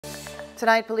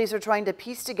Tonight, police are trying to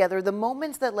piece together the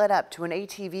moments that led up to an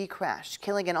ATV crash,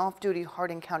 killing an off-duty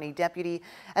Hardin County deputy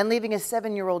and leaving a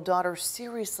 7-year-old daughter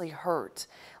seriously hurt.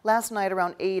 Last night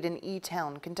around 8 in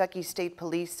E-Town, Kentucky State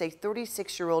Police say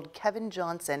 36-year-old Kevin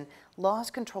Johnson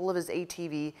lost control of his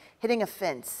ATV, hitting a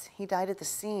fence. He died at the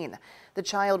scene. The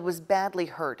child was badly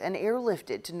hurt and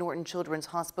airlifted to Norton Children's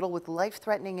Hospital with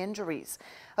life-threatening injuries.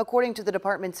 According to the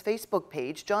department's Facebook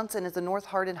page, Johnson is a North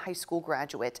Hardin High School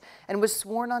graduate and was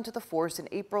sworn onto the force in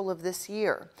April of this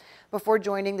year. Before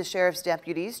joining the sheriff's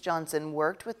deputies, Johnson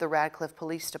worked with the Radcliffe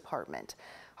Police Department.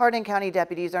 Hardin County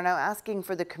deputies are now asking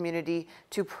for the community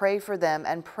to pray for them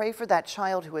and pray for that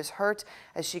child who is hurt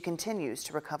as she continues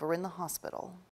to recover in the hospital.